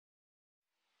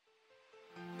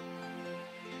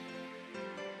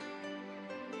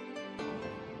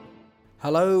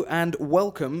Hello and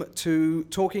welcome to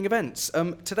Talking Events.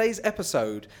 Today's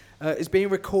episode is being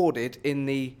recorded in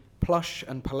the plush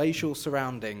and palatial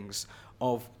surroundings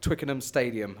of Twickenham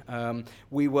Stadium.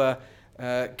 We were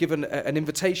given an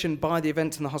invitation by the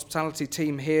event and the hospitality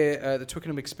team here, the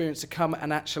Twickenham Experience, to come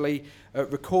and actually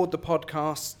record the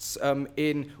podcasts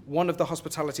in one of the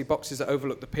hospitality boxes that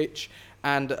overlook the pitch.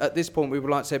 And at this point, we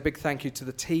would like to say a big thank you to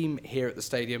the team here at the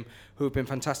stadium who have been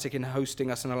fantastic in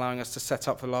hosting us and allowing us to set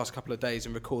up for the last couple of days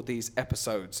and record these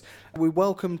episodes. We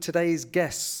welcome today's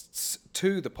guests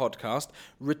to the podcast,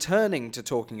 returning to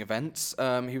Talking Events.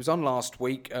 He was on last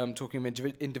week talking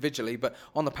individually, but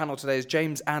on the panel today is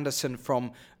James Anderson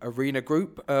from Arena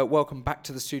Group. Welcome back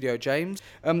to the studio, James.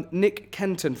 Nick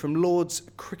Kenton from Lord's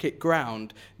Cricket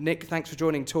Ground. Nick, thanks for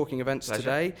joining Talking Events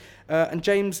today. And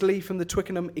James Lee from the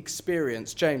Twickenham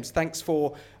Experience. James, thanks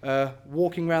for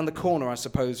walking around the corner, I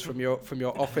suppose, from your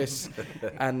office,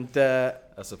 and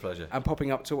that's a pleasure. And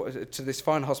popping up to this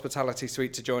fine hospitality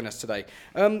suite to join us today.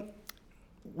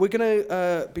 We're going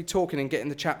to be talking and getting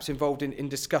the chaps involved in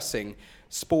discussing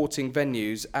sporting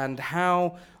venues and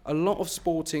how a lot of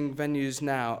sporting venues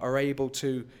now are able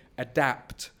to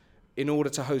adapt in order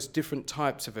to host different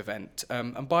types of event.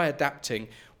 And by adapting,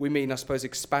 we mean, I suppose,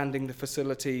 expanding the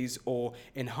facilities or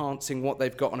enhancing what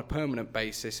they've got on a permanent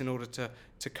basis in order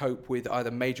to cope with either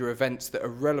major events that are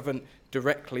relevant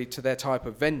directly to their type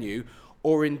of venue,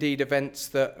 or indeed events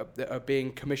that are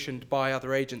being commissioned by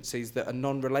other agencies that are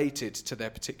non-related to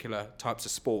their particular types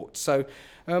of sport. So,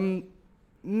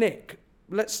 Nick,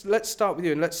 let's start with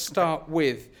you, and let's start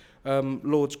with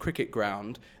Lord's Cricket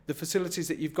Ground, the facilities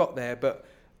that you've got there, but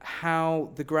how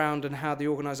the ground and how the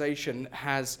organisation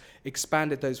has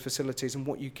expanded those facilities and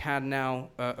what you can now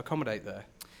accommodate there.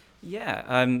 Yeah,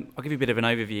 I'll give you a bit of an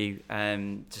overview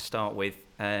to start with.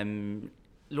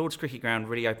 Lord's Cricket Ground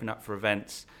really opened up for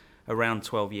events around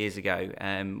 12 years ago.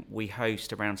 We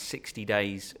host around 60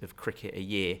 days of cricket a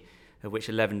year, of which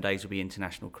 11 days will be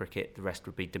international cricket, the rest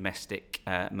would be domestic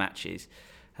matches.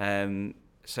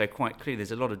 So quite clearly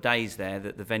there's a lot of days there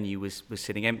that the venue was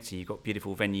sitting empty. You've got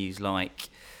beautiful venues like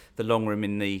the Long Room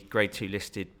in the Grade 2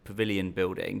 listed Pavilion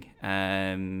building,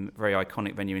 very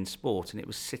iconic venue in sport, and it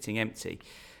was sitting empty.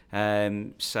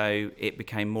 So it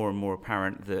became more and more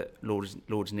apparent that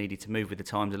Lords needed to move with the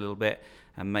times a little bit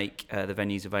and make the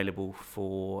venues available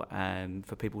for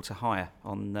people to hire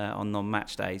on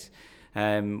non-match days.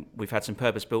 We've had some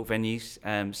purpose-built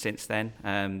venues since then,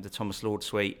 the Thomas Lord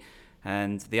Suite,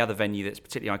 and the other venue that's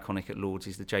particularly iconic at Lords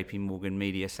is the JP Morgan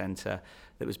Media Centre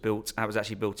that was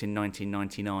actually built in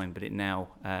 1999, but it now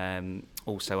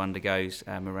also undergoes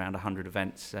around 100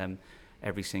 events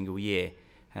every single year.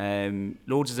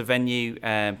 Lords is a venue,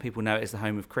 people know it as the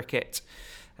home of cricket.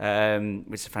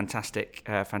 It's a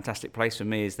fantastic place for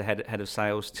me as the head of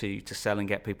sales to sell and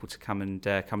get people to come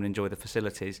and enjoy the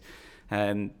facilities.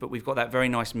 But we've got that very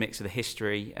nice mix of the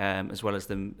history as well as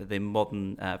the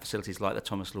modern facilities like the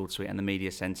Thomas Lord Suite and the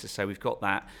Media Centre. So we've got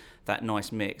that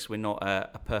nice mix. We're not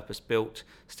a purpose-built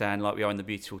stand like we are in the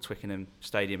beautiful Twickenham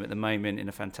Stadium at the moment in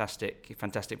a fantastic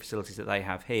facilities that they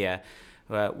have here.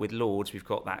 With Lords, we've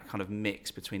got that kind of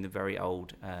mix between the very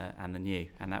old and the new,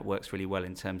 and that works really well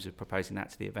in terms of proposing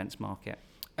that to the events market.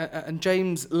 And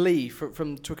James Lee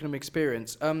from Twickenham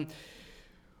Experience,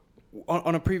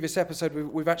 on a previous episode,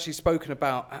 we've actually spoken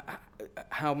about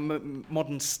how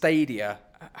modern stadia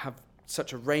have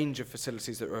such a range of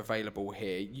facilities that are available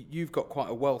here. You've got quite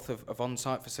a wealth of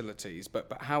on-site facilities, but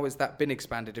how has that been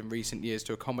expanded in recent years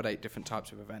to accommodate different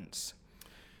types of events?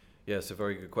 Yeah, it's a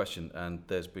very good question, and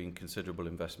there's been considerable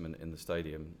investment in the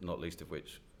stadium, not least of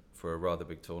which for a rather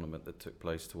big tournament that took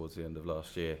place towards the end of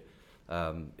last year.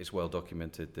 It's well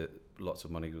documented that lots of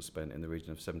money was spent in the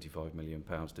region of £75 million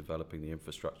developing the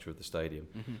infrastructure of the stadium,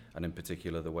 and in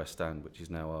particular the West Stand, which is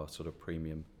now our sort of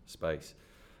premium space.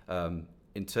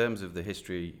 In terms of the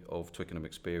history of Twickenham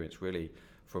Experience, really,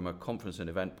 from a conference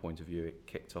and event point of view, it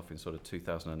kicked off in sort of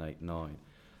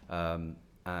 2008-9.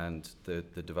 And the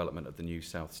development of the new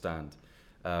South Stand.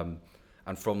 And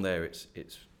from there, it's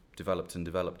developed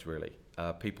really.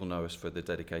 People know us for the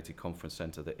dedicated conference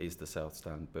centre that is the South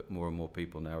Stand, but more and more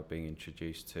people now are being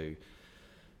introduced to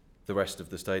the rest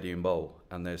of the Stadium Bowl,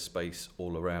 and there's space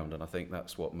all around. And I think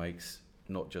that's what makes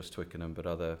not just Twickenham, but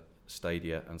other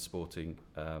stadia and sporting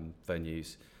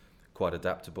venues quite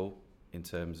adaptable in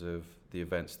terms of the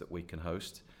events that we can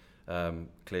host.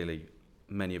 Clearly,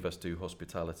 many of us do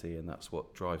hospitality, and that's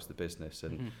what drives the business.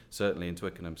 And certainly in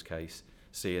Twickenham's case,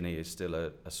 C&E is still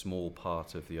a small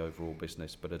part of the overall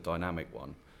business, but a dynamic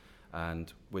one.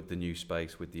 And with the new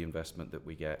space, with the investment that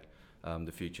we get,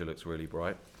 the future looks really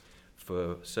bright.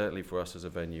 Certainly for us as a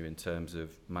venue in terms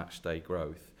of match day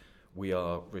growth, we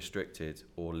are restricted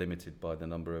or limited by the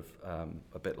number of,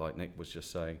 a bit like Nick was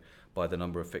just saying, by the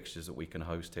number of fixtures that we can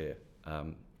host here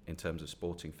in terms of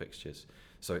sporting fixtures.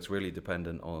 So it's really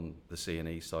dependent on the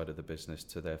C&E side of the business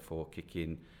to therefore kick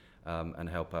in and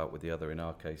help out with the other. In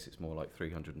our case, it's more like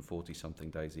 340 something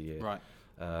days a year. Right.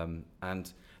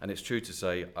 And it's true to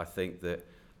say, I think that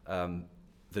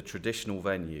the traditional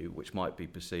venue, which might be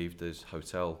perceived as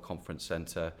hotel, conference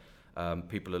centre,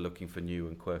 people are looking for new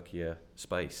and quirkier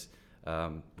space.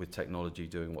 With technology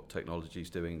doing what technology is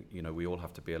doing, you know, we all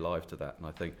have to be alive to that. And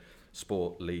I think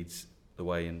sport leads the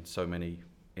way in so many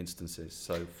instances.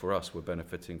 So for us, we're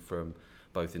benefiting from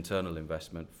both internal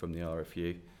investment from the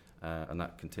RFU, and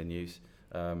that continues,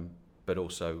 but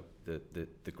also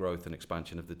the growth and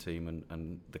expansion of the team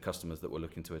and the customers that we're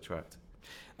looking to attract.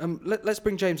 Let's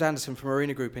bring James Anderson from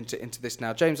Arena Group into this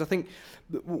now. James, I think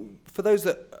for those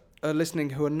that are listening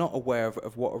who are not aware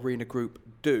of what Arena Group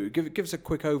do, give us a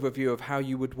quick overview of how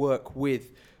you would work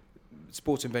with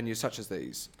sporting venues such as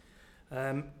these.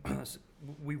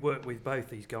 We work with both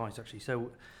these guys actually.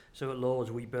 So at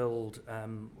Lords we build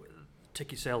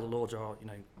ticket sales at Lords are, you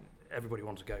know, everybody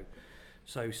wants to go.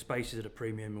 So spaces at a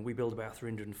premium, and we build about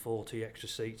 340 extra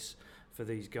seats for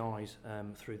these guys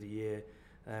through the year,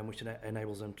 which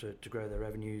enables them to grow their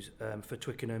revenues. For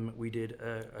Twickenham, we did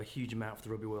a huge amount for the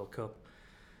Rugby World Cup.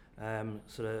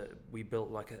 So we built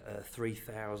like a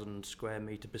 3,000 square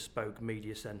metre bespoke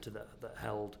media centre that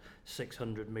held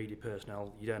 600 media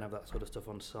personnel. You don't have that sort of stuff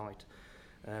on site.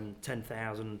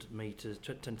 10,000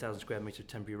 square metres of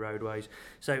temporary roadways.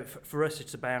 So for us,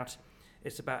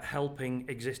 it's about helping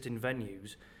existing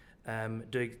venues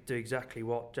do exactly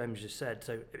what James just said.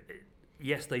 So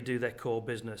yes, they do their core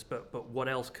business, but what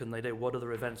else can they do? What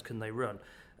other events can they run?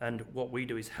 And what we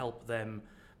do is help them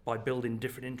by building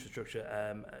different infrastructure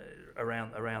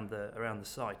around the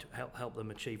site to help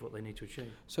them achieve what they need to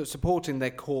achieve. So supporting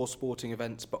their core sporting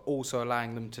events, but also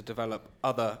allowing them to develop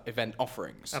other event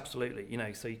offerings. Absolutely, you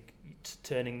know, so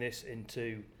turning this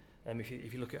into,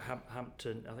 if you look at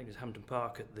Hampton, I think it's Hampton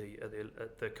Park at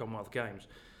the Commonwealth Games.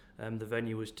 The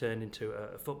venue was turned into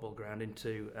a football ground,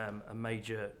 into a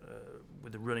major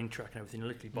with a running track and everything,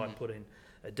 literally by putting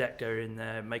a deck area in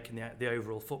there, making the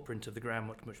overall footprint of the ground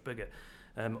much bigger.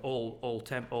 All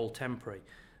temporary.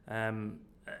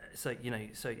 So you know,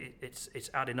 so it's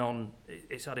adding on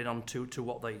to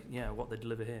what they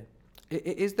deliver here.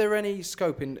 Is there any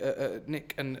scope in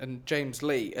Nick and James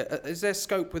Lee? Is there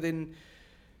scope within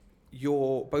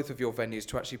both of your venues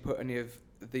to actually put any of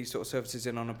these sort of services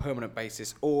in on a permanent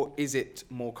basis, or is it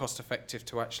more cost effective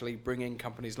to actually bring in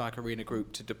companies like Arena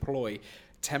Group to deploy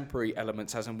temporary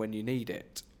elements as and when you need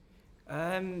it?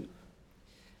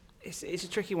 It's a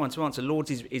tricky one to answer.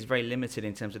 Lords is very limited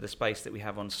in terms of the space that we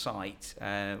have on site.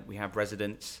 We have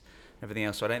residents, everything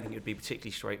else, so I don't think it would be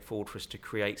particularly straightforward for us to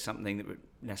create something that would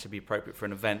necessarily be appropriate for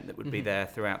an event that would be there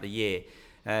throughout the year.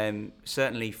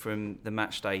 Certainly from the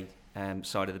match day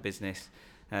side of the business,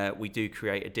 we do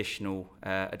create additional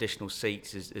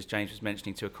seats, as James was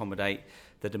mentioning, to accommodate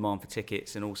the demand for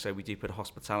tickets, and also we do put a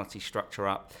hospitality structure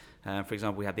up. For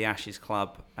example, we had the Ashes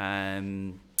Club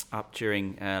up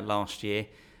during last year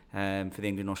for the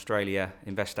England-Australia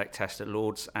Investec test at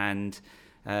Lords, and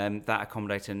that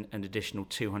accommodated an additional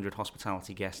 200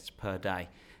 hospitality guests per day.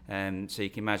 So you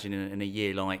can imagine in a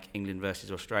year like England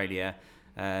versus Australia,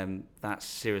 that's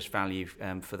serious value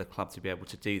for the club to be able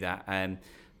to do that.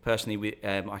 Personally,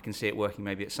 I can see it working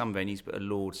maybe at some venues, but at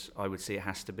Lords, I would see it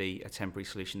has to be a temporary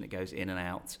solution that goes in and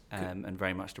out, and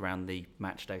very much around the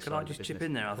match day. Could I just chip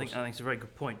in there? I think it's a very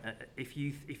good point. If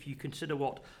you consider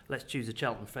let's choose the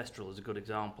Cheltenham Festival as a good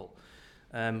example.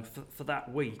 For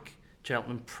that week,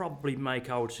 Cheltenham probably make,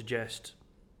 I would suggest,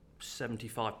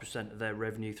 75% of their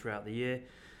revenue throughout the year.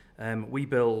 We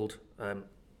happen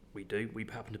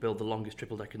to build the longest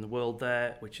triple decker in the world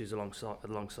there, which is alongside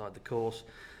the course.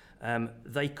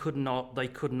 They could not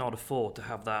afford to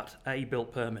have that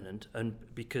built permanent, and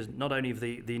because not only of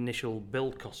the initial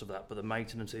build cost of that, but the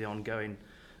maintenance, the ongoing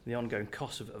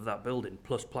cost of that building,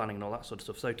 plus planning and all that sort of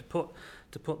stuff. So to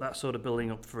put that sort of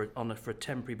building up for a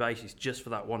temporary basis just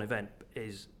for that one event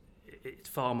it's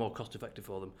far more cost effective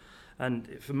for them.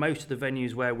 And for most of the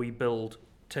venues where we build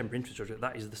temporary infrastructure,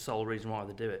 that is the sole reason why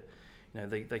they do it. You know,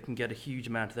 they can get a huge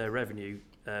amount of their revenue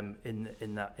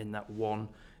in that one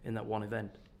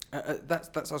event.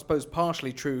 That's I suppose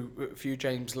partially true for you,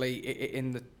 James Lee,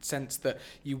 in the sense that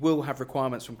you will have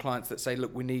requirements from clients that say,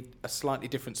 look, we need a slightly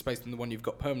different space than the one you've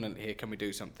got permanently here, can we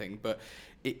do something? But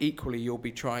equally you'll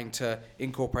be trying to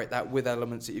incorporate that with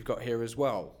elements that you've got here as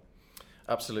well.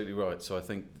 Absolutely right. So I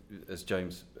think, as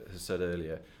James has said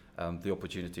earlier, The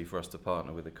opportunity for us to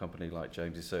partner with a company like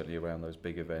James is certainly around those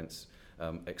big events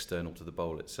external to the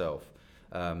bowl itself.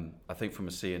 I think from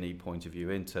a C&E point of view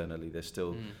internally, there's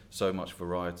still so much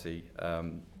variety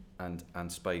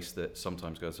and space that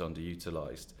sometimes goes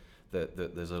underutilised that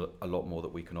there's a lot more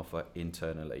that we can offer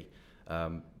internally.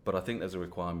 But I think there's a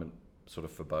requirement sort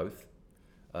of for both.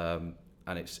 And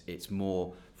it's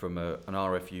more from an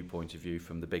RFU point of view,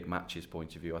 from the big matches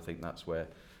point of view. I think that's where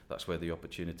the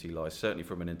opportunity lies. Certainly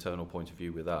from an internal point of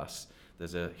view with us,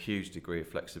 there's a huge degree of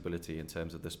flexibility in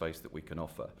terms of the space that we can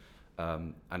offer.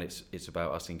 And it's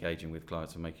about us engaging with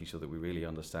clients and making sure that we really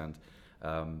understand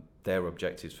their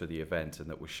objectives for the event, and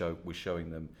that we're showing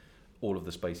them all of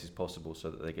the spaces possible so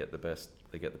that they get the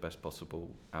best possible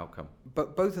outcome.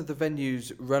 But both of the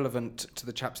venues relevant to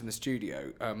the chaps in the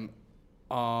studio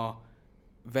are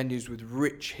venues with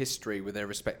rich history with their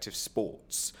respective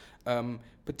sports,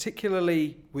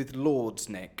 particularly with Lords,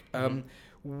 Nick.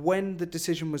 When the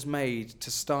decision was made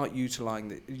to start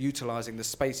utilising the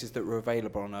spaces that were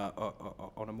available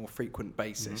on a more frequent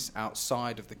basis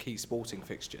outside of the key sporting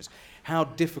fixtures, how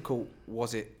difficult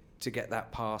was it to get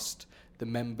that past the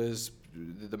members,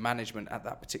 the management at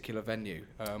that particular venue?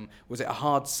 Was it a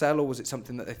hard sell, or was it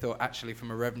something that they thought, actually, from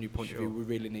a revenue point of view, we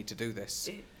really need to do this?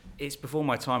 It's before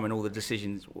my time when all the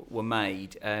decisions were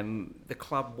made. The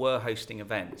club were hosting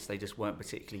events; they just weren't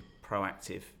particularly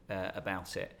proactive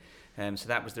about it. So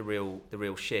that was the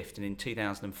real shift. And in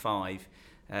 2005,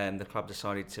 the club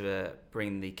decided to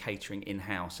bring the catering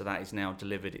in-house. So that is now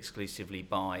delivered exclusively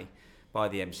by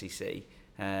the MCC.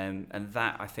 And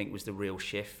that, I think, was the real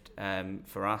shift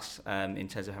for us in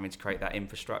terms of having to create that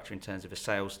infrastructure, in terms of a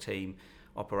sales team,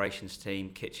 operations team,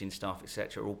 kitchen staff,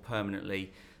 etc., all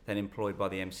permanently then employed by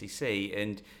the MCC.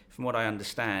 And from what I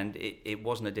understand, it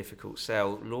wasn't a difficult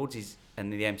sell. Lords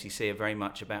and the MCC are very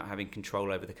much about having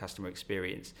control over the customer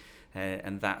experience,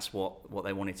 and that's what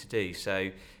they wanted to do. So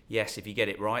yes, if you get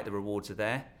it right, the rewards are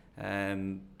there.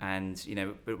 And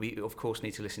but we of course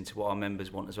need to listen to what our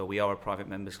members want as well. We are a private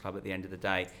members club at the end of the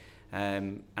day,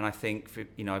 and I think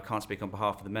I can't speak on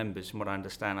behalf of the members. From what I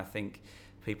understand, I think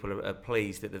people are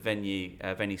pleased that the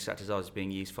venue such as ours is being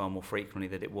used far more frequently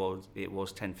than it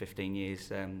was 10, 15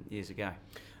 years ago.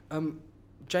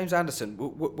 James Anderson,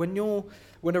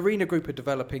 when Arena Group are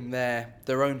developing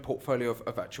their own portfolio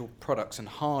of actual products and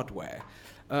hardware,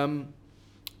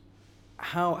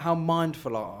 how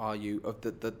mindful are you of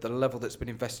the level that's been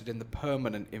invested in the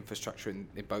permanent infrastructure in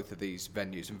both of these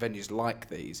venues and venues like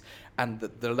these, and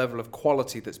the level of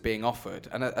quality that's being offered?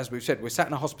 And as we've said, we're sat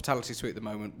in a hospitality suite at the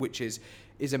moment, which is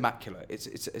immaculate.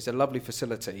 It's a lovely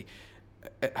facility.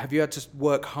 Have you had to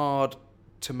work hard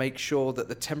to make sure that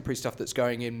the temporary stuff that's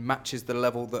going in matches the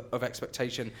level of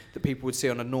expectation that people would see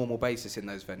on a normal basis in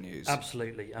those venues?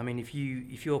 Absolutely. I mean, if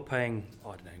you're paying,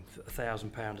 I don't know,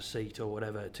 £1,000 a seat or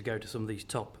whatever to go to some of these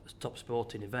top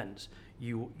sporting events,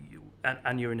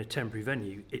 and you're in a temporary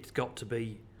venue, it's got to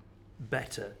be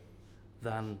better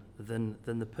than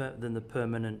the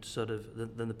permanent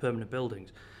than the permanent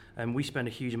buildings. And we spend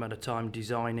a huge amount of time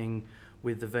designing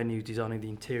with the venue, designing the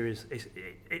interiors.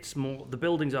 It's more, the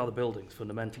buildings are the buildings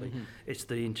fundamentally. Mm-hmm. It's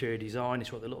the interior design,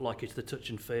 it's what they look like, it's the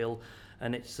touch and feel,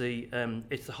 and it's the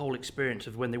whole experience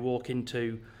of when they walk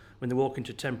into a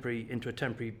temporary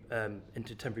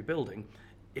building.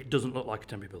 It doesn't look like a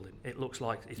temporary building. It looks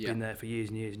like it's been there for years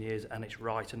and years and years, and it's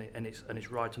right and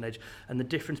it's right on edge. And the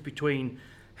difference between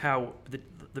how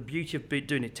the beauty of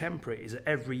doing it temporary is that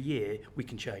every year we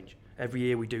can change. Every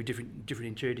year we do different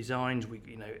interior designs.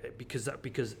 Because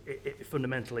it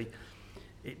fundamentally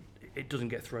it doesn't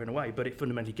get thrown away, but it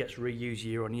fundamentally gets reused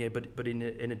year on year, but in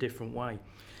a different way.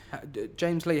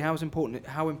 James Lee, how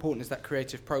important is that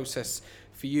creative process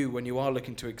for you when you are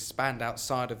looking to expand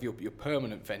outside of your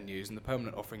permanent venues and the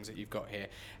permanent offerings that you've got here?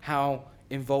 How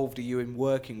involved are you in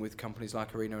working with companies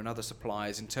like Arena and other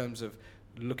suppliers in terms of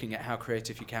looking at how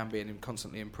creative you can be and in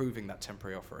constantly improving that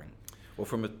temporary offering? Well,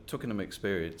 from a Twickenham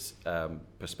experience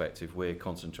perspective, we're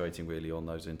concentrating really on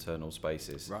those internal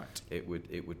spaces. Right. It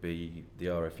would be the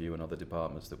RFU and other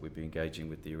departments that would be engaging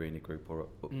with the Arena Group or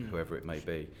whoever it may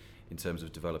be in terms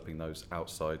of developing those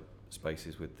outside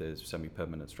spaces with the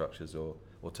semi-permanent structures or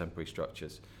temporary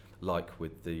structures, like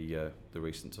with the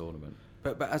recent tournament.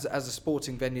 But as a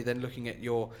sporting venue, then looking at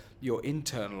your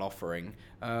internal offering.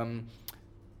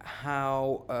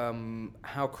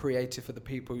 How creative are the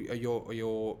people, are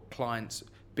your clients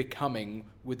becoming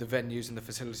with the venues and the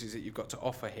facilities that you've got to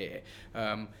offer here?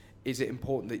 Is it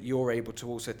important that you're able to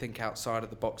also think outside of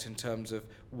the box in terms of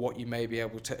what you may be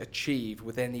able to achieve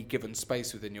with any given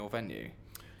space within your venue?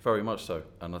 Very much so,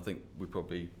 and I think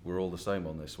we're all the same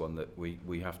on this one, that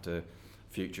we have to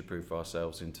future-proof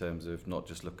ourselves in terms of not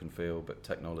just look and feel, but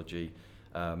technology.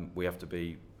 We have to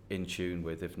be in tune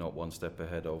with, if not one step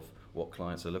ahead of, what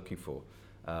clients are looking for.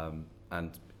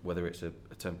 And whether it's a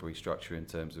temporary structure in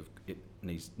terms of it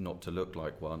needs not to look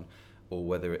like one, or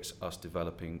whether it's us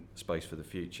developing space for the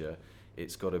future,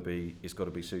 it's got to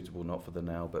be suitable not for the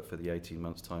now, but for the 18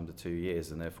 months time to 2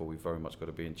 years, and therefore we've very much got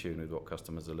to be in tune with what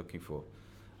customers are looking for.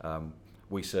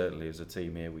 We certainly, as a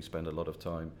team here, we spend a lot of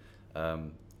time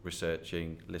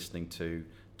researching, listening to,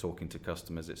 talking to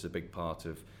customers. It's a big part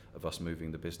of us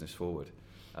moving the business forward.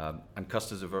 And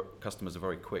customers are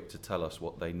very quick to tell us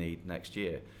what they need next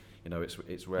year. You know,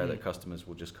 it's rare that customers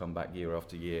will just come back year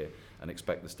after year and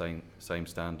expect the same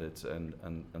standards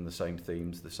and the same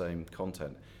themes, the same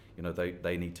content. You know,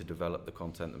 they need to develop the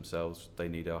content themselves. They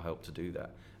need our help to do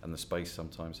that, and the space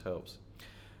sometimes helps.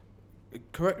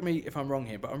 Correct me if I'm wrong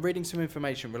here, but I'm reading some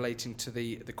information relating to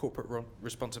the corporate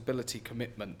responsibility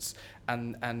commitments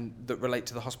and that relate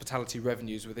to the hospitality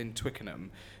revenues within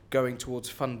Twickenham going towards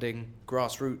funding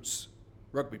grassroots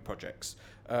rugby projects.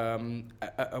 Are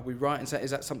we right in saying,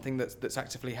 is that something that's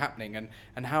actively happening,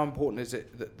 and how important is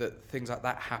it that things like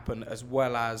that happen, as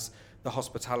well as the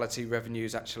hospitality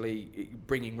revenues actually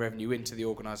bringing revenue into the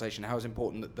organisation? How is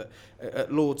important that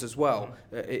at Lords as well?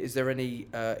 Is there any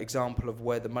example of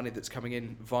where the money that's coming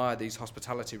in via these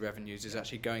hospitality revenues is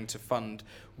actually going to fund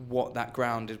what that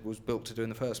ground was built to do in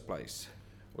the first place?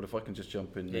 Well, if I can just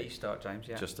jump in, Yeah, you start, James.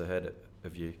 Yeah. just ahead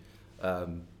of you,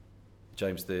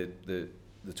 James.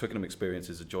 The Twickenham experience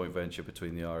is a joint venture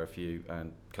between the RFU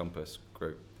and Compass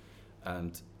Group,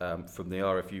 and from the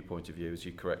RFU point of view, as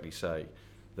you correctly say,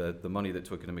 the money that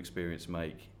Twickenham Experience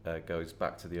make goes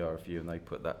back to the RFU, and they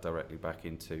put that directly back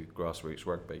into grassroots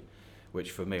rugby,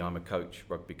 which for me, I'm a coach,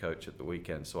 rugby coach at the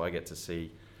weekend, so I get to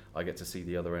see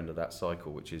the other end of that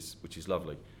cycle, which is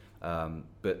lovely.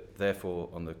 But therefore,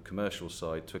 on the commercial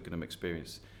side, Twickenham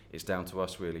Experience, it's down to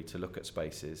us really to look at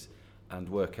spaces and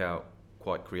work out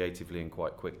quite creatively and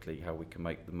quite quickly how we can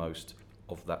make the most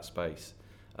of that space,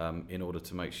 in order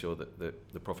to make sure that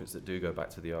the profits that do go back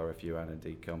to the RFU and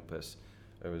indeed Compass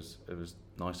are as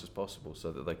nice as possible,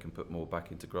 so that they can put more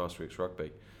back into grassroots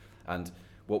rugby. And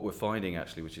what we're finding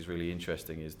actually, which is really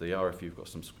interesting, is the RFU have got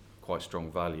some quite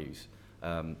strong values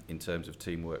in terms of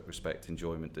teamwork, respect,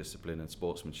 enjoyment, discipline and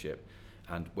sportsmanship.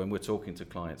 And when we're talking to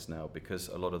clients now, because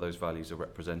a lot of those values are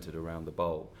represented around the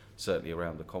bowl, certainly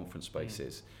around the conference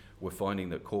spaces, we're finding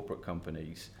that corporate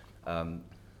companies,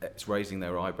 it's raising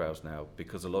their eyebrows now,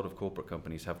 because a lot of corporate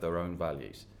companies have their own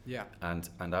values. Yeah.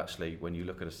 And actually, when you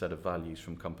look at a set of values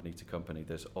from company to company,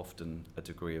 there's often a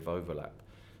degree of overlap.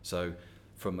 So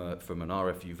from an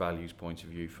RFU values point of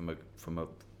view, from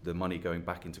the money going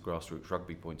back into grassroots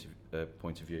rugby point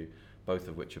of view, both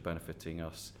of which are benefiting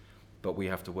us, but we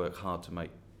have to work hard to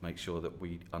make sure that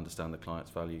we understand the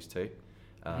client's values too,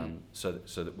 so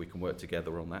that we can work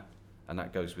together on that. And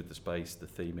that goes with the space, the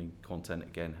theming, content,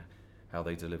 again, how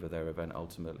they deliver their event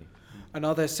ultimately. And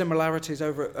are there similarities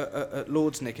over at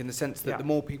Lords, Nick, in the sense that the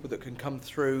more people that can come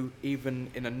through, even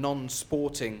in a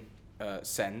non-sporting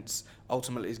sense,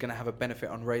 ultimately is going to have a benefit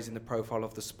on raising the profile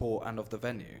of the sport and of the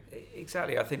venue?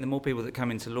 Exactly. I think the more people that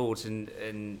come into Lords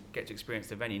and get to experience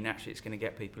the venue, naturally it's going to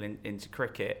get people into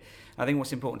cricket. I think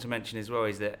what's important to mention as well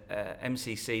is that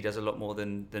MCC does a lot more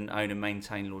than own and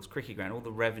maintain Lords Cricket Ground. All the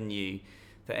revenue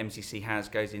that MCC has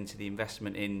goes into the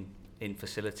investment in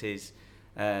facilities.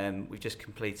 We've just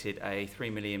completed a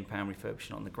 £3 million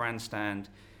refurbishment on the grandstand,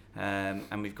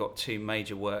 and we've got two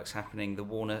major works happening. The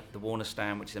Warner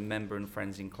stand, which is a member and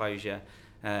friends enclosure,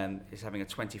 is having a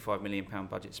 £25 million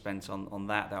budget spent on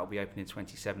that. That will be open in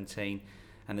 2017.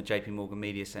 And the JP Morgan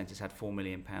Media Centre's had £4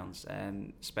 million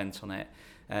spent on it.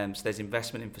 So there's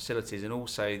investment in facilities, and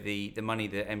also the money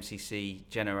that MCC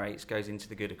generates goes into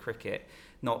the good of cricket.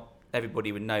 Not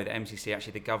everybody would know that MCC are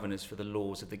actually the governors for the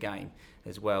laws of the game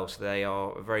as well. So they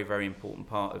are a very, very important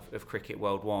part of cricket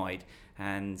worldwide.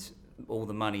 And all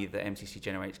the money that MCC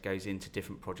generates goes into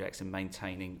different projects and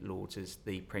maintaining Lords as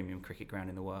the premium cricket ground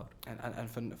in the world. And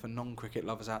for non-cricket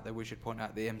lovers out there, we should point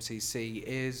out the MCC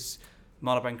is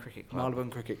Marylebone Cricket Club. Marylebone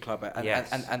Cricket Club. And,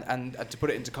 yes. and to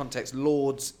put it into context,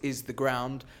 Lords is the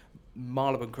ground.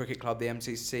 Marylebone Cricket Club, the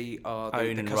MCC, are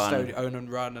the custodian, own and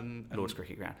run, and Lords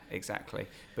Cricket Ground, exactly.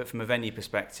 But from a venue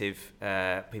perspective,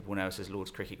 people know us as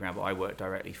Lords Cricket Ground, but I work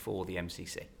directly for the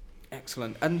MCC.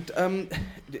 Excellent. And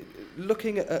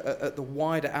looking at the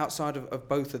wider outside of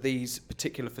both of these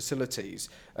particular facilities,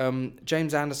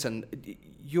 James Anderson,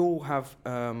 you'll have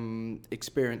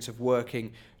experience of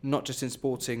working not just in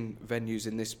sporting venues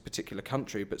in this particular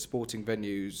country, but sporting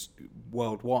venues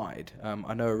worldwide.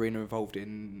 I know Arena involved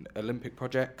in Olympic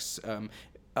projects.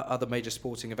 other major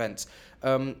sporting events.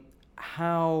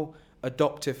 How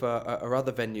adoptive are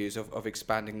other venues of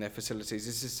expanding their facilities?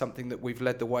 Is this something that we've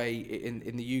led the way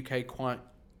in the UK quite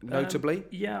notably?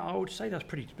 Yeah, I would say that's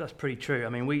pretty true. I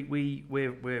mean,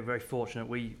 we're very fortunate.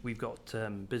 We've got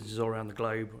businesses all around the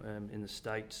globe, in the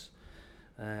States,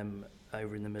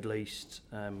 over in the Middle East,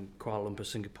 Kuala Lumpur,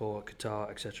 Singapore, Qatar,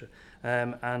 etc.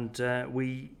 A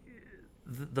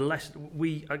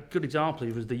good example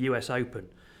was the US Open.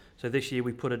 So this year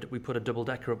we put a double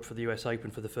decker up for the US Open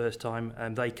for the first time,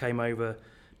 and they came over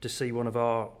to see one of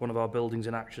our buildings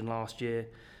in action last year.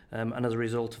 And as a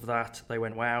result of that, they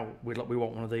went, wow, we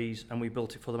want one of these, and we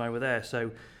built it for them over there.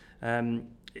 So, the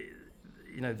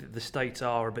States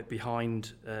are a bit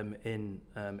behind in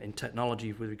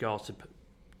technology with regards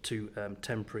to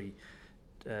temporary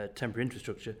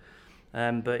infrastructure.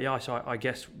 But yeah, so I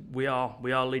guess we are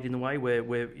leading the way.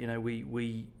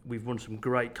 We've won some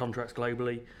great contracts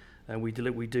globally, and we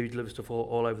do deliver stuff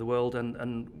all over the world,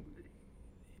 and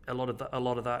a lot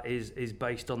of that is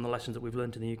based on the lessons that we've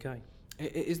learned in the UK.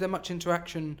 Is there much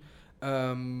interaction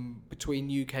between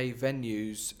UK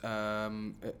venues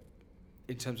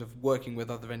in terms of working with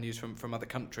other venues from other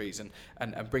countries and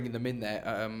bringing them in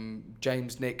there?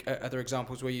 James, Nick, are there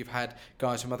examples where you've had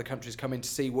guys from other countries come in to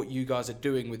see what you guys are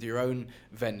doing with your own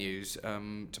venues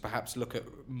to perhaps look at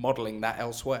modelling that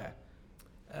elsewhere?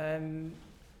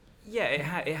 Yeah,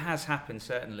 it has happened,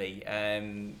 certainly.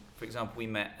 For example, we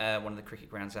met one of the cricket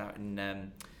grounds out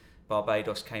in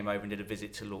Barbados, came over and did a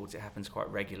visit to Lords. It happens quite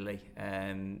regularly,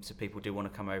 so people do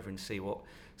want to come over and see what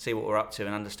we're up to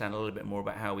and understand a little bit more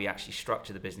about how we actually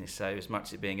structure the business. So as much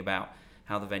as it being about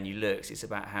how the venue looks, it's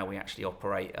about how we actually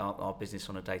operate our business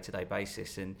on a day-to-day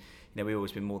basis. And we've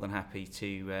always been more than happy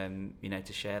to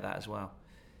to share that as well.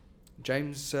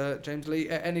 James Lee,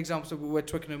 any examples of where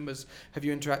Twickenham have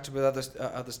you interacted with other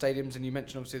stadiums? And you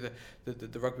mentioned obviously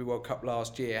the Rugby World Cup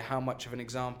last year. How much of an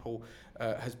example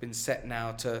has been set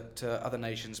now to other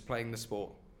nations playing the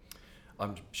sport?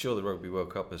 I'm sure the Rugby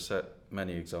World Cup has set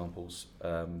many examples.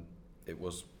 It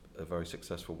was a very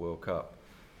successful World Cup.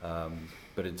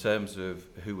 But in terms of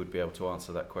who would be able to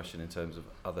answer that question in terms of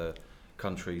other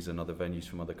countries and other venues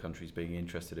from other countries being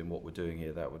interested in what we're doing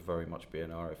here, that would very much be an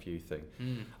RFU thing.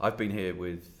 I've been here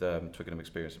with Twickenham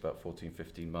Experience about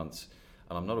 14-15 months,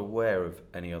 and I'm not aware of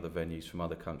any other venues from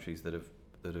other countries that have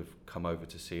come over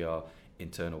to see our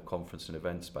internal conference and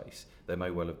event space. There may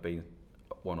well have been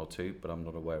one or two, but I'm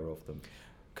not aware of them.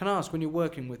 Can I ask, when you're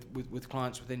working with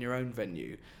clients within your own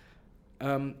venue,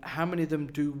 how many of them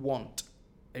do want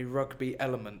a rugby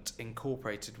element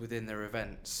incorporated within their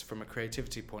events from a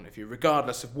creativity point of view,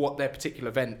 regardless of what their particular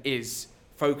event is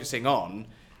focusing on?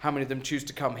 How many of them choose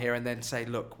to come here and then say,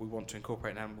 look, we want to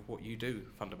incorporate an element of what you do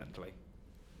fundamentally?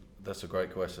 That's a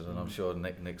great question, and I'm sure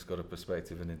Nick's got a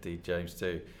perspective, and indeed James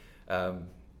too. I'm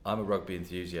a rugby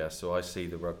enthusiast, so I see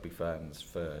the rugby fans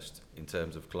first in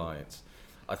terms of clients.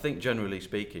 I think generally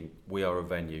speaking, we are a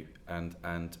venue,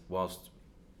 and whilst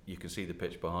you can see the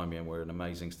pitch behind me and we're an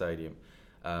amazing stadium,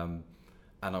 and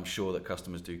I'm sure that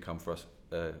customers do come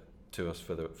to us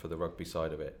for the rugby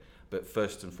side of it. But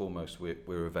first and foremost,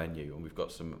 we're a venue, and we've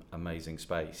got some amazing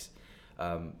space.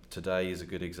 Today is a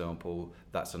good example.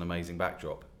 That's an amazing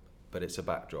backdrop, but it's a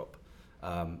backdrop.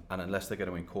 And unless they're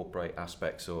going to incorporate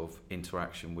aspects of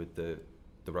interaction with the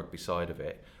rugby side of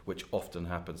it, which often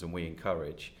happens and we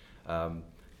encourage,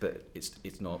 but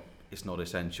it's not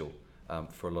essential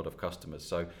for a lot of customers.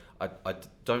 So I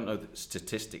don't know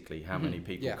statistically how many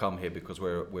people come here because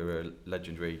we're a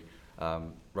legendary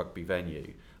rugby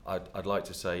venue. I'd like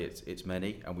to say it's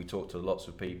many, and we talk to lots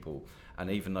of people,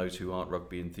 and even those who aren't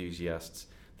rugby enthusiasts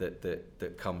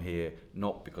that come here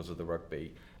not because of the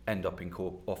rugby end up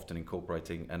often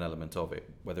incorporating an element of it,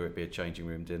 whether it be a changing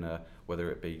room dinner,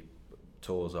 whether it be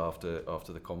tours after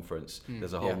the conference.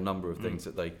 There's a whole number of things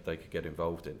that they could get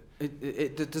involved in.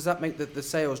 Does that make the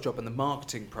sales job and the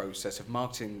marketing process of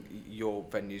marketing your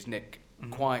venues, Nick,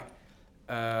 quite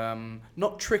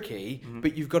not tricky,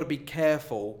 but you've got to be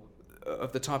careful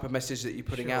of the type of message that you're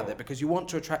putting out there, because you want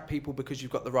to attract people because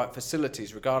you've got the right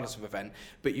facilities regardless of event,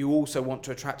 but you also want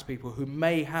to attract people who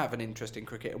may have an interest in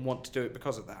cricket and want to do it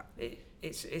because of that?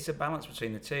 It's a balance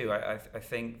between the two. I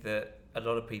think that a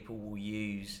lot of people will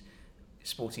use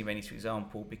sporting venues, for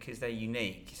example, because they're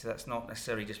unique. So that's not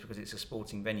necessarily just because it's a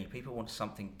sporting venue. People want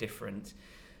something different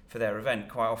for their event.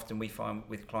 Quite often we find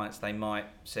with clients, they might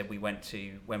say, we went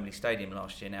to Wembley Stadium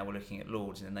last year, now we're looking at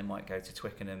Lords, and then they might go to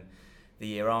Twickenham the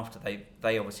year after.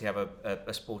 They obviously have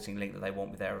a sporting link that they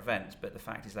want with their event, but the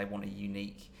fact is they want a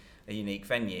unique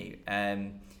venue.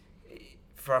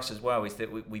 For us as well is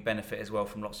that we benefit as well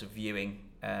from lots of viewing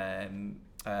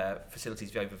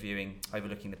facilities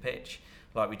overlooking the pitch,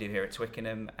 like we do here at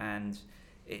Twickenham, and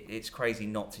it's crazy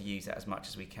not to use that as much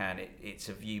as we can. It's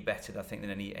a view better, I think,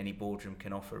 than any boardroom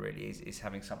can offer. Really, is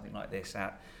having something like this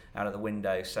out of the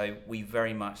window. So we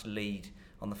very much lead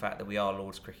on the fact that we are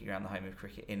Lord's Cricket Ground, the home of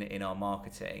cricket, in our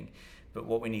marketing. But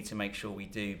what we need to make sure we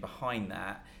do behind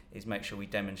that is make sure we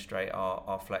demonstrate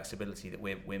our flexibility, that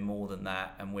we're more than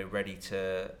that, and we're ready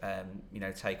to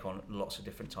take on lots of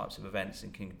different types of events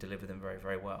and can deliver them very,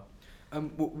 very well.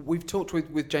 We've talked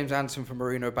with James Anderson from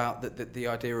Marina about the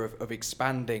idea of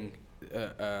expanding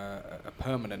a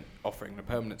permanent offering, a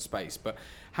permanent space, but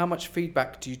how much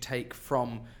feedback do you take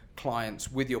from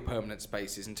clients with your permanent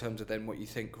spaces in terms of then what you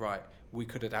think, right, we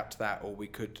could adapt that, or we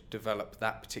could develop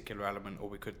that particular element, or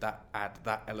we could add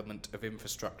that element of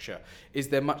infrastructure? Is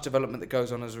there much development that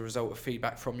goes on as a result of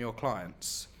feedback from your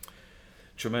clients?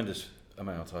 Tremendous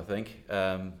amount, I think.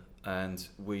 And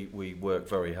we work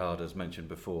very hard, as mentioned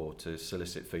before, to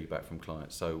solicit feedback from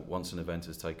clients. So once an event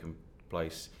has taken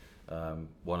place,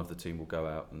 one of the team will go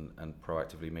out and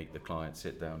proactively meet the client,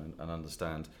 sit down and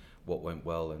understand what went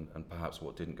well and perhaps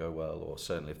what didn't go well, or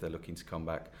certainly if they're looking to come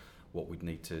back, what we'd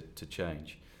need to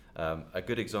change. A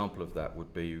good example of that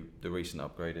would be the recent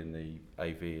upgrade in the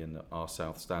AV in our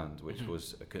South Stand, which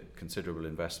was a considerable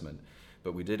investment.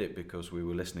 But we did it because we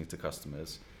were listening to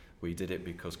customers. We did it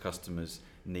because customers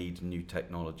need new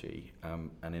technology,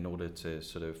 and in order to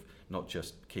sort of not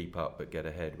just keep up but get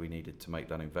ahead, we needed to make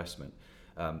that investment.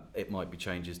 It might be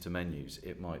changes to menus,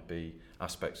 it might be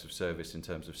aspects of service in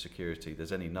terms of security.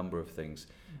 There's any number of things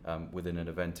within an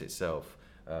event itself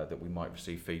that we might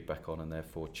receive feedback on and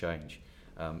therefore change.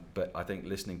 But I think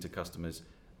listening to customers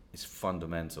is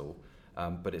fundamental,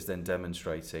 but it's then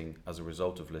demonstrating as a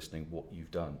result of listening what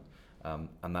you've done.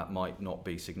 And that might not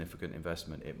be significant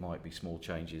investment. It might be small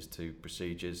changes to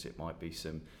procedures. It might be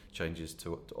some changes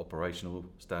to operational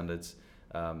standards.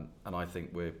 And I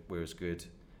think we're as good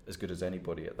as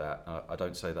anybody at that. I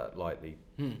don't say that lightly.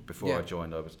 Before I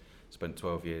joined, I spent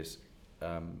 12 years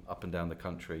up and down the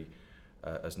country,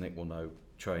 as Nick will know,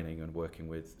 training and working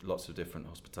with lots of different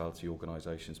hospitality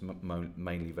organisations,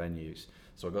 mainly venues.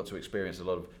 So I got to experience a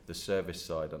lot of the service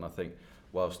side, and I think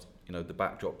whilst the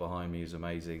backdrop behind me is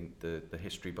amazing, the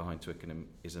history behind Twickenham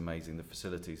is amazing, the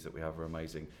facilities that we have are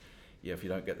amazing. Yeah, if you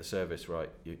don't get the service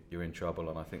right, you're in trouble,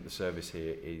 and I think the service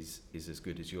here is as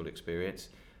good as you'll experience.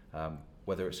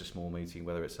 Whether it's a small meeting,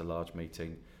 whether it's a large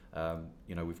meeting,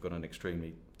 we've got an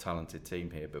extremely talented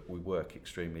team here, but we work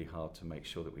extremely hard to make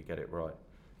sure that we get it right.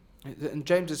 And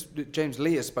James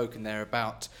Lee has spoken there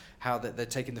about how that they're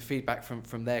taking the feedback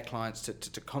from their clients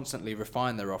to constantly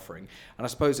refine their offering. And I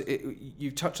suppose you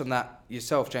touched on that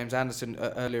yourself, James Anderson,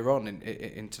 earlier on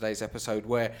in today's episode,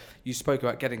 where you spoke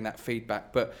about getting that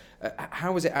feedback. But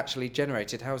how is it actually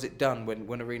generated? How is it done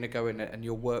when Arena go in and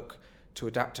you'll work to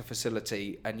adapt a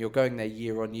facility and you're going there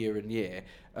year on year and year?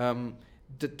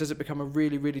 Does it become a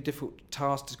really, really difficult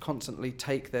task to constantly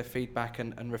take their feedback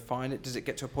and refine it? Does it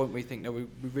get to a point where you think, no, we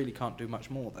really can't do much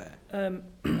more there?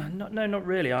 No, not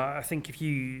really. I think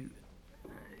a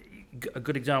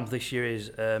good example this year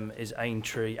is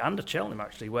Aintree and at Cheltenham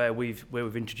actually, where we've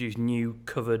introduced new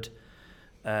covered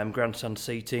grandstand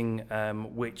seating,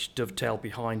 which dovetail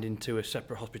behind into a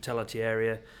separate hospitality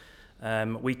area.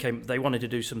 They wanted to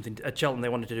do something at Cheltenham. They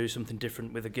wanted to do something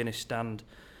different with a Guinness stand.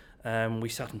 We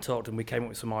sat and talked and we came up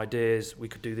with some ideas. We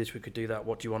could do this, we could do that.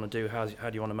 What do you want to do? How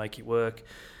do you want to make it work?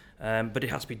 But it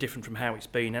has to be different from how it's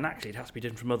been, and actually it has to be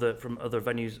different from other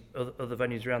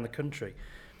venues around the country.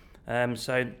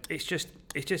 So it's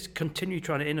just continue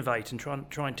trying to innovate and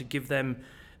trying to give them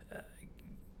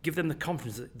the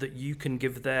confidence that you can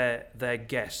give their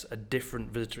guests a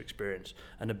different visitor experience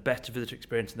and a better visitor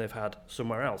experience than they've had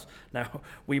somewhere else. Now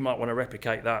we might want to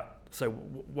replicate that. So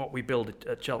what we build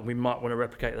at Cheltenham, we might want to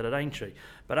replicate that at Aintree.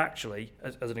 But actually,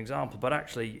 as an example,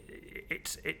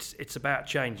 it's about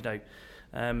change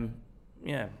now.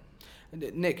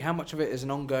 Nick, how much of it is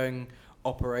an ongoing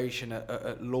operation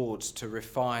at Lords to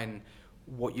refine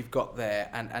what you've got there,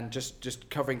 and just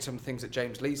covering some things that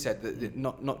James Lee said, that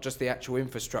not just the actual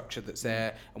infrastructure that's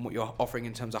there and what you're offering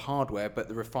in terms of hardware, but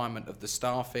the refinement of the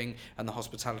staffing and the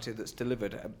hospitality that's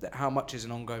delivered? How much is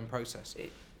an ongoing process?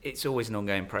 It's always an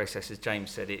ongoing process. As James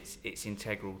said, it's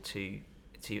integral to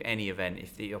any event.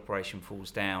 If the operation falls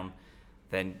down,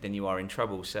 then you are in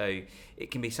trouble. So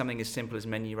it can be something as simple as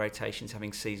menu rotations,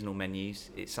 having seasonal menus.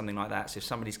 It's something like that. So if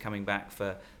somebody's coming back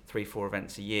for 3-4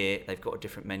 events a year, they've got a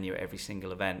different menu at every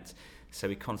single event. So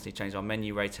we constantly change our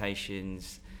menu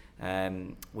rotations.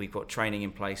 We've got training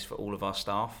in place for all of our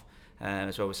staff.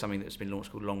 as well as something that's been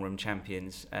launched called Long Room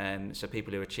Champions. So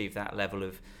people who achieve that level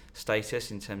of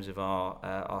status in terms of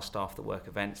our staff that work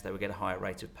events, they will get a higher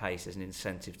rate of pay. So there's an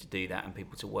incentive to do that and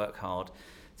people to work hard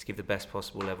to give the best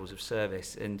possible levels of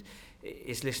service. And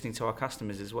it's listening to our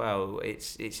customers as well.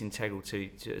 It's integral to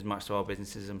as much to our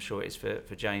business as I'm sure it is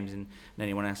for James and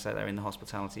anyone else out there in the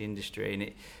hospitality industry. And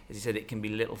as you said, it can be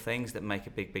little things that make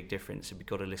a big difference. So we've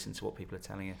got to listen to what people are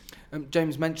telling us.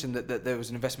 James mentioned that there was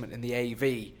an investment in the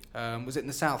AV. Was it in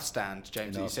the South Stand,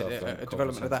 James? You said a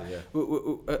development of that.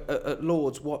 Yeah. At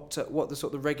Lords, what are the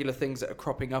sort of regular things that are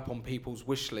cropping up on people's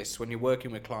wish lists when you're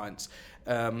working with clients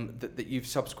that you've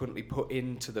subsequently put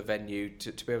into the venue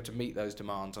to be able to meet those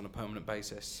demands on a permanent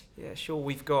basis? Yeah, sure.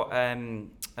 We've got 10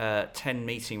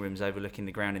 meeting rooms overlooking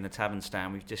the ground in the Tavern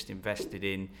Stand. We've just invested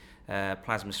in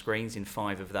plasma screens in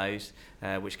 5 of those,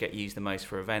 which get used the most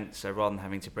for events. So rather than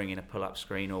having to bring in a pull-up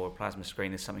screen or a plasma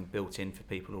screen, there's something built in for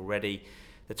people already.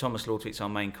 The Thomas Lord Suite's our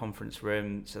main conference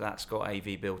room, so that's got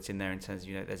AV built in there in terms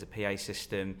of, there's a PA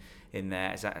system in there,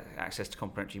 there's access to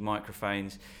complimentary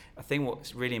microphones. I think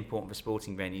what's really important for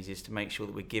sporting venues is to make sure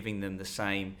that we're giving them the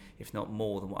same, if not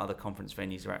more, than what other conference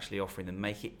venues are actually offering them.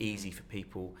 Make it easy for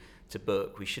people to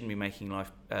book. We shouldn't be making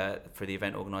life for the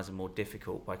event organiser more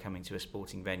difficult by coming to a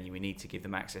sporting venue. We need to give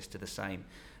them access to the same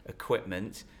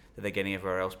equipment that they're getting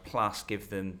everywhere else, plus give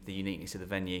them the uniqueness of the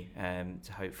venue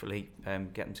to hopefully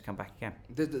get them to come back again.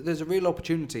 There's a real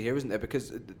opportunity here, isn't there?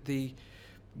 Because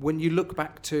when you look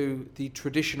back to the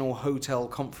traditional hotel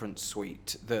conference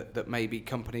suite that maybe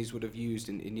companies would have used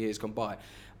in years gone by,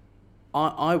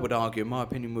 I would argue, my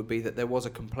opinion would be that there was a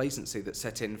complacency that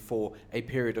set in for a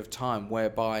period of time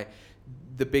whereby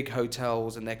the big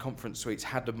hotels and their conference suites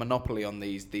had a monopoly on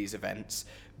these events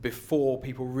before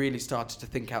people really started to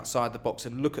think outside the box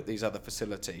and look at these other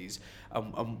facilities.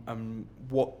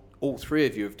 What all three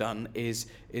of you have done is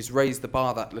raise the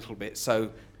bar that little bit, so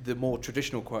the more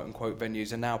traditional quote-unquote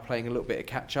venues are now playing a little bit of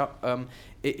catch-up.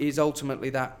 It is ultimately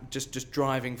that just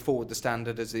driving forward the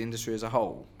standard as the industry as a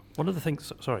whole. One of the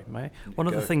things, sorry, May. One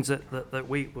of the things that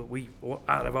we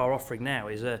out of our offering now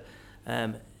is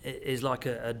like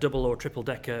a double or triple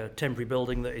decker temporary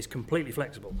building that is completely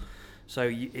flexible. So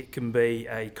it can be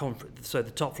so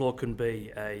the top floor can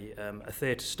be a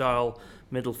theatre style,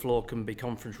 middle floor can be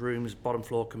conference rooms, bottom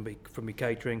floor can be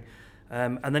catering,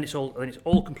 and then it's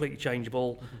all completely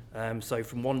changeable. So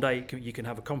from one day you can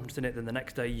have a conference in it, then the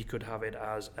next day you could have it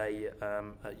as you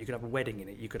could have a wedding in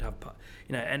it. You could have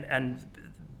and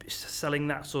selling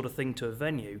that sort of thing to a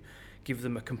venue, give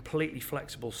them a completely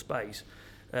flexible space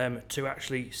to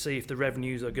actually see if the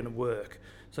revenues are going to work.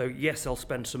 So yes, they'll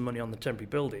spend some money on the temporary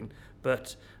building,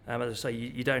 but as I say,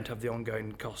 you don't have the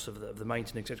ongoing costs of the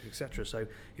maintenance, etc. So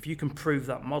if you can prove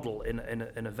that model in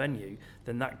a venue,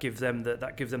 then that gives them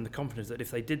the confidence that if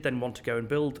they did then want to go and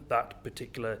build that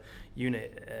particular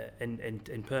unit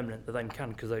in permanent, they then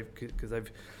can, because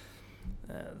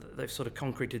they've sort of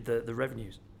concreted the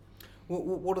revenues.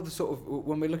 What are the sort of,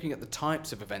 when we're looking at the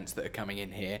types of events that are coming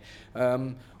in here,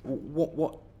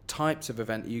 what types of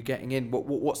event are you getting in?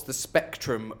 What's the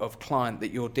spectrum of client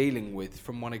that you're dealing with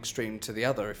from one extreme to the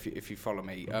other, if you follow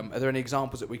me? Are there any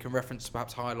examples that we can reference to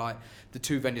perhaps highlight the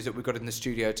 2 venues that we've got in the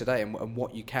studio today and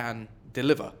what you can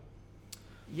deliver?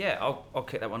 Yeah, I'll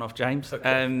kick that one off, James.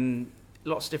 Okay.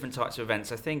 Lots of different types of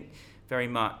events. I think very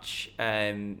much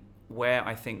where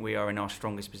I think we are in our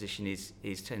strongest position is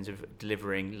in terms of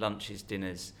delivering lunches,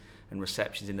 dinners and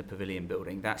receptions in the pavilion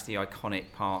building. That's the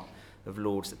iconic part of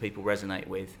Lords that people resonate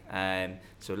with.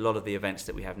 So a lot of the events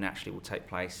that we have naturally will take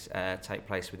place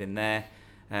within there.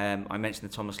 I mentioned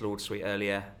the Thomas Lord Suite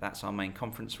earlier. That's our main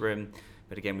conference room.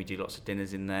 But again, we do lots of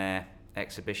dinners in there,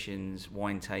 exhibitions,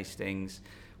 wine tastings.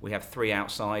 We have 3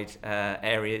 outside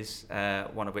areas,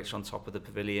 one of which on top of the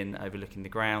pavilion overlooking the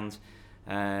ground.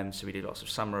 So we do lots of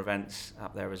summer events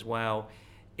up there as well.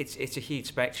 It's a huge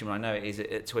spectrum. I know it is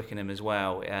at Twickenham as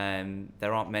well.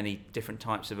 There aren't many different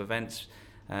types of events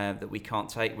that we can't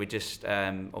take. We just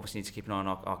obviously need to keep an eye on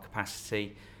our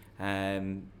capacity.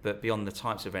 But beyond the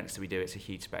types of events that we do, it's a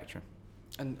huge spectrum.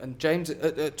 And James,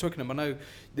 at Twickenham, I know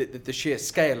the sheer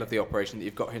scale of the operation that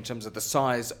you've got here in terms of the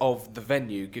size of the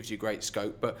venue gives you great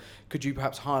scope, but could you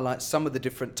perhaps highlight some of the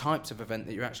different types of event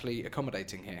that you're actually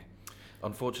accommodating here?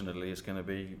 Unfortunately, it's going to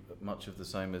be much of the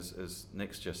same as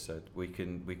Nick's just said. We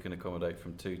can accommodate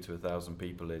from 2 to 1,000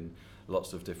 people in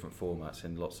lots of different formats,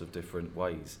 in lots of different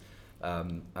ways.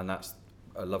 And that's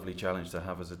a lovely challenge to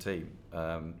have as a team.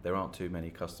 There aren't too many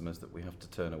customers that we have to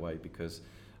turn away because,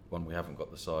 1, we haven't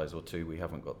got the size, or 2, we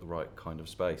haven't got the right kind of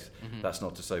space. Mm-hmm. That's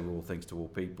not to say we're all things to all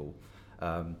people.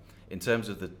 In terms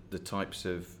of the types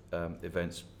of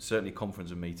events, certainly conference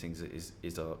and meetings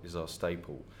is our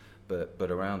staple.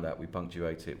 But around that, we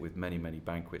punctuate it with many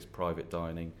banquets, private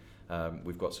dining.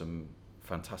 We've got some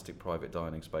fantastic private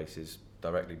dining spaces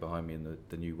directly behind me in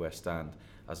the new West Stand.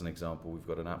 As an example, we've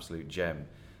got an absolute gem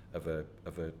of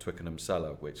a Twickenham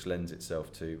cellar, which lends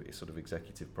itself to sort of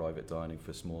executive private dining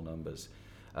for small numbers.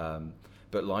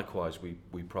 But likewise,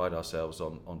 we pride ourselves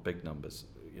on big numbers.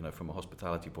 You know, from a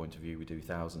hospitality point of view, we do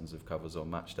thousands of covers on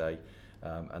match day.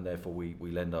 And therefore we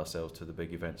lend ourselves to the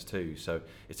big events too. So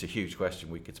it's a huge question.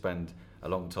 We could spend a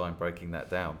long time breaking that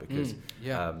down because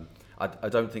I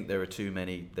don't think there are too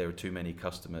many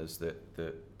customers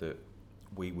that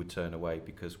we would turn away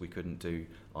because we couldn't do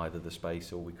either the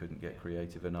space or we couldn't get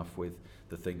creative enough with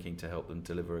the thinking to help them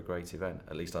deliver a great event.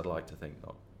 At least I'd like to think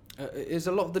not. Is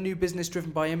a lot of the new business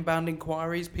driven by inbound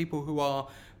inquiries, people who are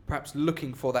perhaps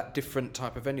looking for that different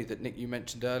type of venue that Nick you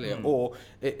mentioned earlier, or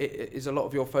is a lot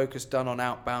of your focus done on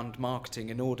outbound marketing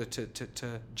in order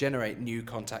to generate new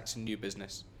contacts and new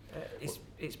business?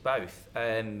 It's both.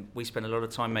 We spend a lot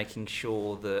of time making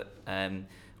sure that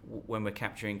when we're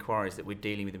capturing inquiries that we're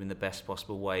dealing with them in the best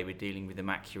possible way, we're dealing with them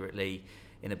accurately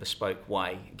in a bespoke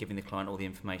way, giving the client all the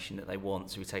information that they want.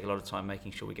 So we take a lot of time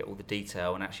making sure we get all the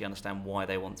detail and actually understand why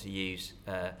they want to use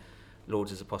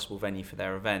Lords as a possible venue for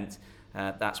their event.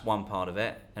 That's one part of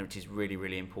it, and which is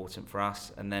really important for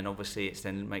us. And then obviously it's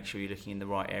then make sure you're looking in the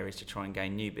right areas to try and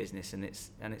gain new business, and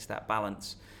it's that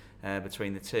balance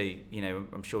between the two. You know,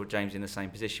 I'm sure James is in the same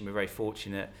position. We're very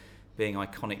fortunate being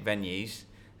iconic venues.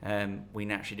 We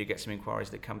naturally do get some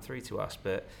inquiries that come through to us,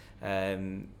 but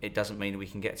it doesn't mean that we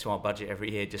can get to our budget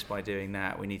every year just by doing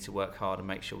that. We need to work hard and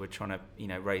make sure we're trying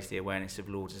to raise the awareness of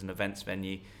Lords as an events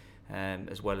venue,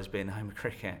 as well as being the home of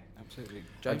cricket. Absolutely.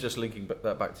 I'm just linking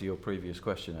that back to your previous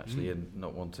question, actually, and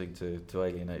not wanting to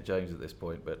alienate James at this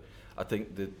point, but I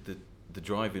think the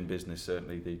drive in business,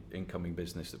 certainly the incoming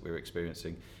business that we're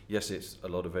experiencing, yes, it's a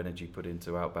lot of energy put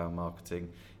into outbound marketing.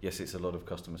 Yes, it's a lot of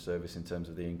customer service in terms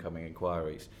of the incoming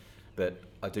inquiries. But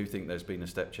I do think there's been a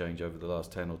step change over the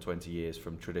last 10 or 20 years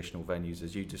from traditional venues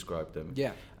as you described them.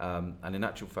 Yeah. And in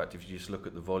actual fact, if you just look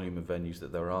at the volume of venues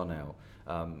that there are now,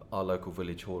 our local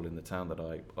village hall in the town that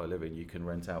I live in, you can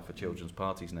rent out for children's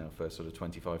parties now for sort of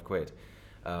 25 quid.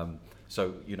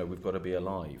 So, we've got to be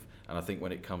alive. And I think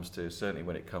when it comes to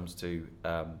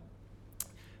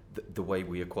the way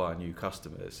we acquire new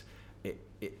customers,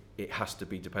 it has to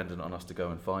be dependent on us to go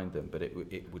and find them. But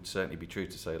it would certainly be true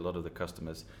to say a lot of the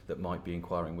customers that might be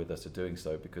inquiring with us are doing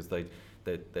so because they're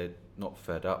not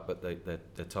fed up, but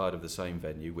they're tired of the same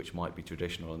venue, which might be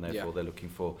traditional, and therefore they're looking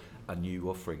for a new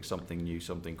offering, something new,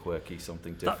 something quirky,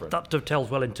 something different. That dovetails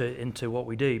well into what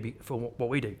we do. For what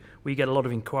we do, we get a lot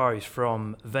of inquiries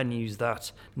from venues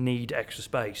that need extra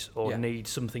space or need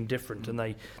something different, and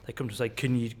they come to say,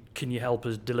 can you help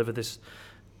us deliver this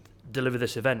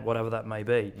event, whatever that may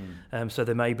be. So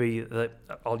there may be that,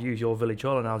 I'll use your village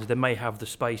hall analogy, they may have the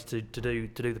space to do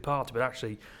the party, but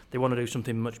actually they want to do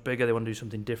something much bigger, they want to do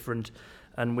something different,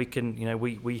 and we can,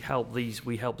 we help these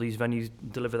venues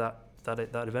deliver that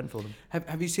event for them.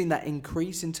 Have you seen that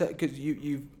increase because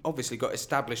you've obviously got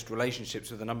established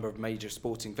relationships with a number of major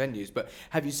sporting venues, but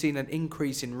have you seen an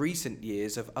increase in recent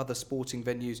years of other sporting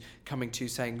venues coming to you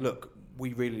saying, look,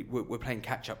 we're playing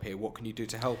catch up here, what can you do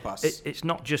to help us? It's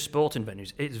not just sporting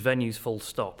venues, it's venues full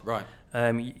stop. Right.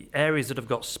 Areas that have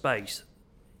got space,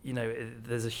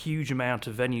 there's a huge amount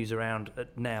of venues around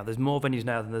now. There's more venues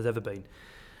now than there's ever been.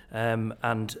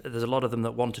 And there's a lot of them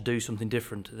that want to do something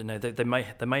different. They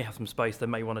may have some space. They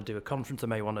may want to do a conference. They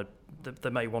may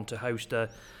want to host a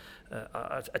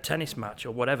tennis match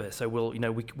or whatever. So we'll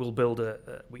build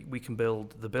we can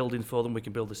build the building for them. We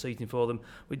can build the seating for them.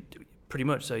 Pretty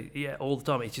much. So all the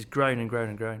time it's just grown and grown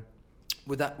and grown.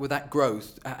 With that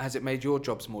growth, has it made your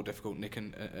jobs more difficult, Nick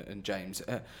and James?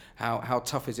 How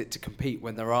tough is it to compete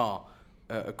when there are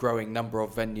a growing number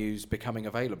of venues becoming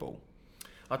available?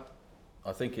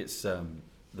 I think it's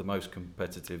the most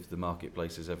competitive the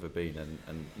marketplace has ever been,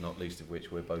 and not least of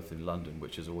which we're both in London,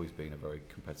 which has always been a very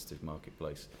competitive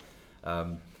marketplace.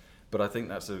 But I think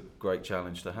that's a great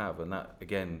challenge to have, and that,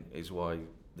 again, is why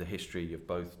the history of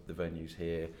both the venues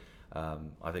here,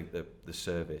 I think the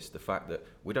service, the fact that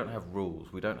we don't have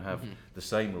rules, we don't have the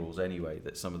same rules anyway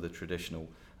that some of the traditional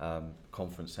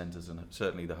conference centres and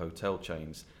certainly the hotel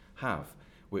chains have,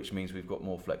 which means we've got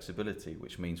more flexibility,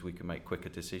 which means we can make quicker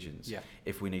decisions. Yeah.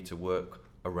 If we need to work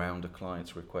around a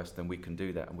client's request, then we can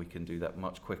do that, and we can do that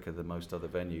much quicker than most other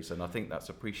venues, and I think that's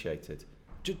appreciated.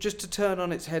 Just to turn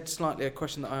on its head slightly, a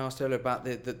question that I asked earlier about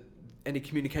any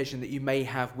communication that you may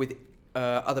have with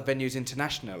other venues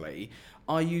internationally,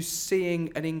 are you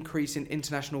seeing an increase in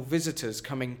international visitors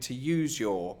coming to use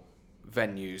your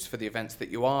venues for the events that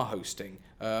you are hosting?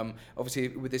 Obviously,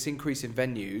 with this increase in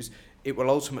venues, it will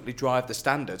ultimately drive the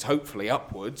standards, hopefully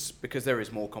upwards, because there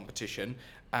is more competition,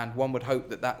 and one would hope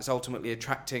that is ultimately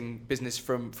attracting business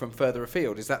from further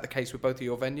afield. Is that the case with both of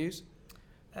your venues?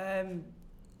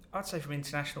 I'd say from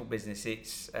international business,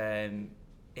 it's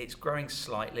growing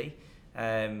slightly.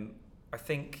 I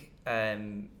think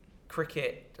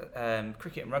cricket and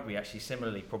rugby actually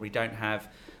similarly probably don't have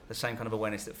the same kind of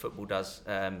awareness that football does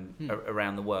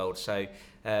around the world. So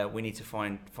we need to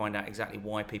find out exactly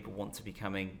why people want to be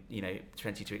coming,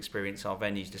 potentially to experience our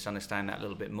venues, just understand that a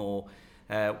little bit more.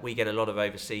 We get a lot of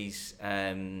overseas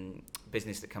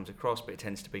business that comes across, but it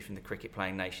tends to be from the cricket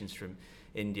playing nations, from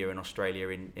India and Australia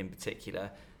in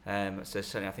particular. So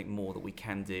certainly I think more that we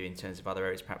can do in terms of other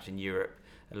areas, perhaps in Europe,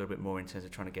 a little bit more in terms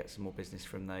of trying to get some more business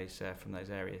from those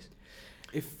areas.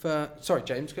 Sorry,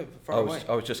 James, go far away.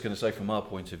 I was just going to say, from our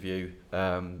point of view,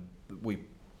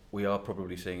 we are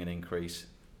probably seeing an increase,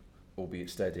 albeit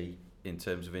steady, in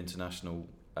terms of international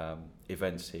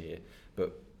events here,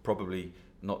 but probably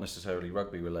not necessarily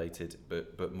rugby related,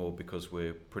 but more because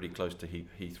we're pretty close to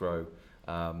Heathrow,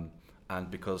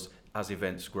 and because as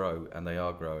events grow, and they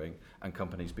are growing, and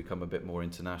companies become a bit more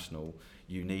international,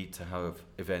 you need to have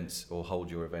events or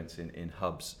hold your events in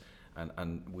hubs,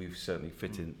 and we've certainly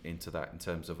fit into that in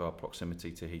terms of our proximity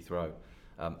to Heathrow.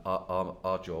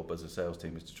 Our job as a sales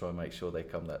team is to try and make sure they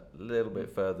come that little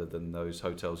bit further than those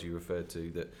hotels you referred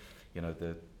to, that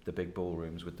the big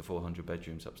ballrooms with the 400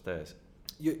 bedrooms upstairs.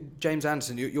 James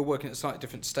Anderson, you're working at a slightly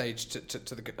different stage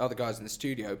to the other guys in the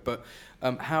studio, but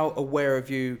how aware are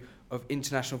you of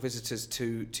international visitors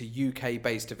to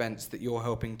UK-based events that you're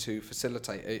helping to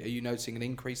facilitate? Are you noticing an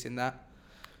increase in that?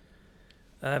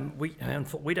 We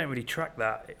don't really track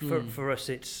that. For us,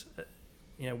 it's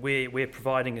we're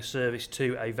providing a service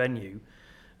to a venue,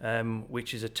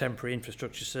 which is a temporary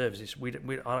infrastructure service.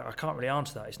 I can't really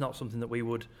answer that. It's not something that we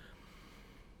would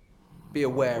be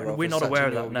aware of. We're not aware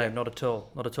of that. No, not at all.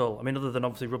 Not at all. I mean, other than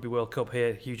obviously Rugby World Cup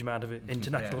here, huge amount of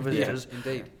international visitors. Yeah,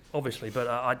 indeed. Obviously, but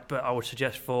I would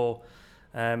suggest for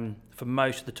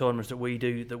most of the tournaments that we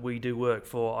do work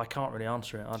for, I can't really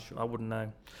answer it. I wouldn't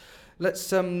know. Let's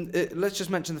just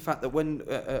mention the fact that when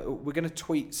we're going to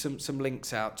tweet some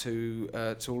links out to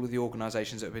all of the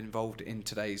organisations that have been involved in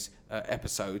today's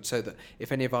episode, so that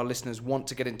if any of our listeners want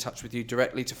to get in touch with you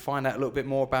directly to find out a little bit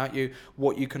more about you,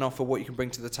 what you can offer, what you can bring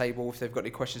to the table, if they've got any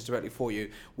questions directly for you,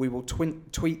 we will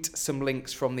tweet some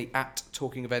links from the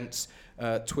 @TalkingEvents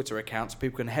Twitter account, so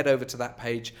people can head over to that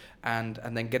page and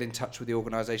then get in touch with the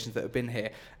organisations that have been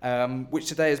here, which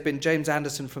today has been James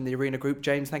Anderson from the Arena Group.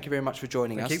 James, thank you very much for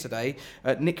joining us today.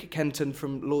 Nick Kenton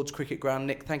from Lord's Cricket Ground.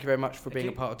 Nick, thank you very much for being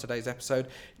a part of today's episode.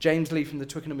 James Lee from the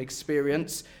Twickenham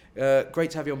Experience.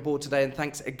 Great to have you on board today, and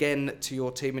thanks again to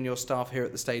your team and your staff here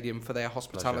at the stadium for their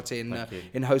hospitality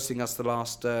in hosting us the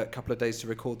last couple of days to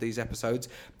record these episodes.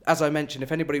 As I mentioned,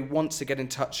 if anybody wants to get in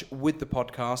touch with the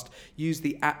podcast, use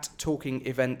the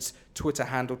 @TalkingEvents Twitter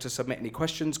handle to submit any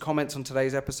questions, comments on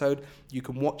today's episode. You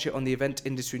can watch it on the Event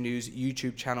Industry News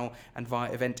YouTube channel and via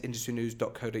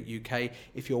eventindustrynews.co.uk.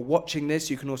 If you're watching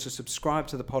this, you can also subscribe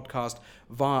to the podcast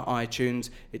via iTunes.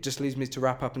 It just leaves me to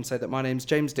wrap up and say that my name's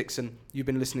James Dixon. You've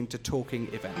been listening to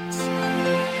Talking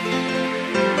Events.